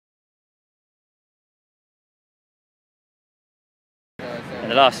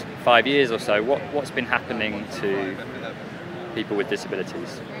the last 5 years or so, what's been happening to people with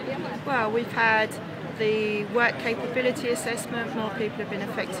disabilities? Well, we've had the work capability assessment. More people have been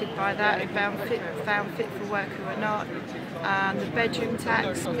affected by that, found fit for work or not. The bedroom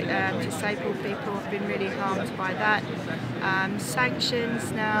tax, disabled people have been really harmed by that.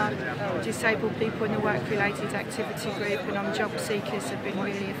 Sanctions now, disabled people in the work-related activity group and on job seekers have been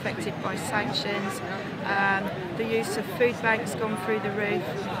really affected by sanctions. The use of food banks gone through the roof.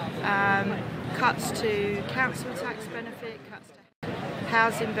 Cuts to council tax benefit, cuts to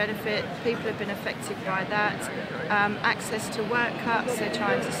housing benefit, people have been affected by that. Access to work cuts, they're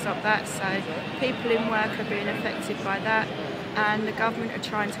trying to stop that, so people in work are being affected by that. And the government are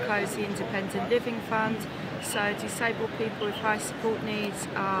trying to close the independent living fund, so disabled people with high support needs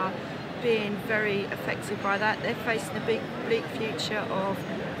are being very affected by that. They're facing a big bleak future of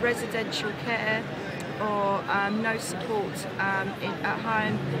residential care or no support at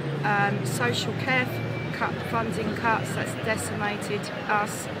home, social care funding cuts, that's decimated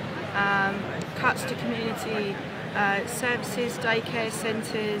us, cuts to community services, daycare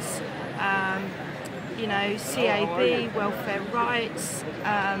centres, CAB, welfare rights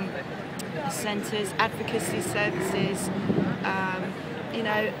centres, advocacy services,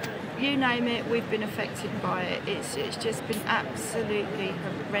 you name it, we've been affected by it. It's just been absolutely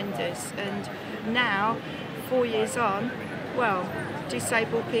horrendous. And now, 4 years on, well,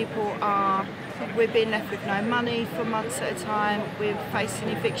 disabled people we're being left with no money for months at a time. We're facing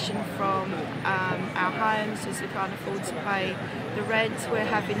eviction from our homes as we can't afford to pay the rent. We're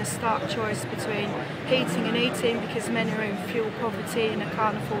having a stark choice between heating and eating because many are in fuel poverty and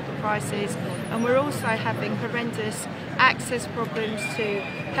can't afford the prices. And we're also having horrendous access problems to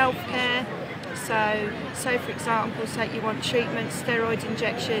healthcare. So for example, say you want treatment, steroid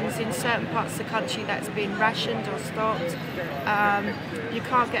injections in certain parts of the country that's been rationed or stopped. You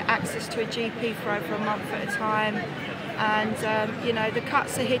can't get access to a GP for over a month at a time. And the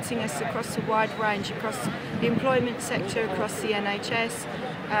cuts are hitting us across a wide range, across the employment sector, across the NHS,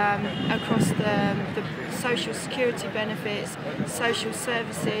 across the social security benefits, social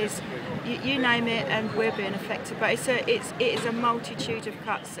services, you name it, and we're being affected. But it is a multitude of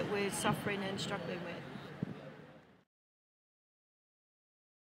cuts that we're suffering and struggling with.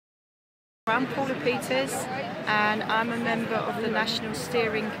 I'm Paula Peters and I'm a member of the National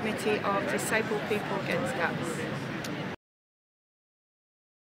Steering Committee of Disabled People Against Cuts.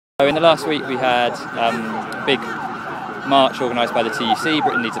 In the last week we had a big march organised by the TUC,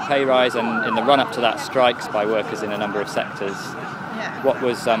 Britain Needs a Pay Rise, and in the run-up to that, strikes by workers in a number of sectors. Yeah. What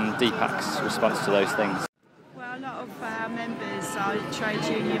was DPAC's response to those things? Well, a lot of our members are trade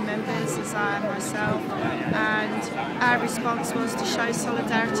union members, as I am myself, and our response was to show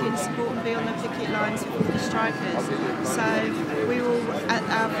solidarity and support and be on the picket lines with the strikers. So we were at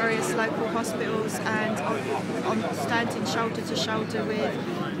our various local hospitals and on standing shoulder to shoulder with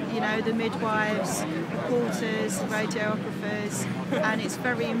the midwives, reporters, radiographers, and it's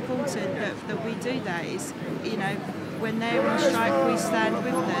very important that we do that. When they're on strike, we stand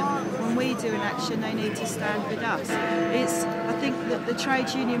with them. When we do an action, they need to stand with us. I think that the trade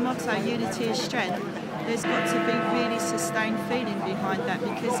union motto, unity is strength, there's got to be really sustained feeling behind that,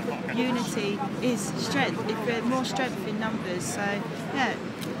 because unity is strength. If there's more strength in numbers, so yeah,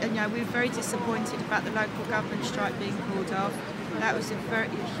 and we're very disappointed about the local government strike being called off. That was a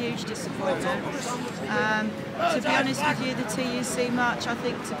huge disappointment. To be honest with you, the TUC march, I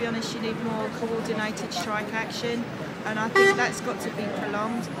think, to be honest, you need more coordinated strike action, and I think that's got to be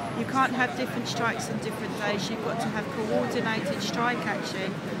prolonged. You can't have different strikes on different days. You've got to have coordinated strike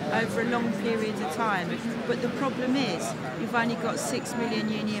action over a long period of time. But the problem is, you've only got 6 million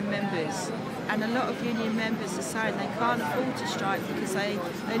union members, and a lot of union members are saying they can't afford to strike because they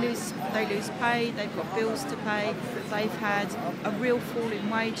lose pay, they've got bills to pay, they've had a real fall in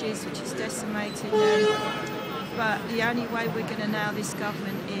wages which is decimating them. But the only way we're going to nail this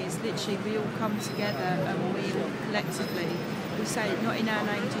government is literally we all come together and we all collectively, we say not in our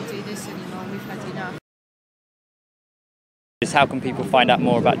name do we do this anymore, we've had enough. How can people find out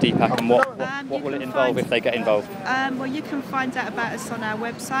more about DPAC, and what will it involve if they get involved? Well, you can find out about us on our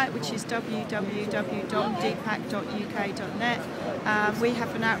website, which is www.dpac.uk.net. We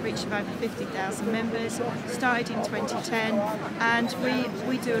have an outreach of over 50,000 members, started in 2010, and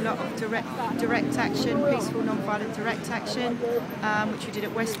we do a lot of direct action, peaceful non-violent direct action, which we did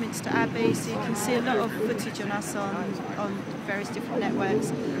at Westminster Abbey, so you can see a lot of footage on us on various different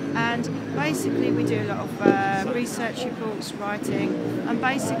networks. And basically we do a lot of research reports, writing, and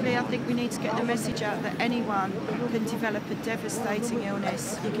basically I think we need to get the message out that anyone can develop a devastating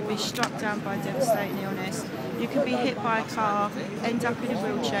illness. You can be struck down by a devastating illness, you can be hit by a car, end up in a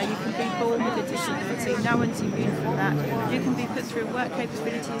wheelchair, you can be born with a disability, no one's immune from that. You can be put through a work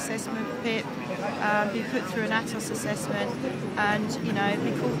capability assessment, PIP, be put through an ATOS assessment, and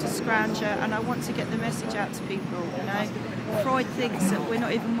be called a scrounger. And I want to get the message out to people. Freud thinks that we're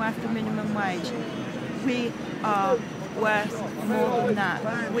not even worth the minimum wage. We are worth more than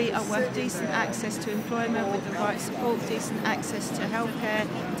that. We are worth decent access to employment with the right support, decent access to healthcare,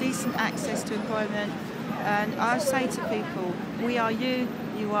 decent access to employment. And I say to people, we are you,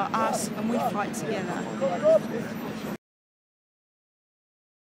 you are us, and we fight together.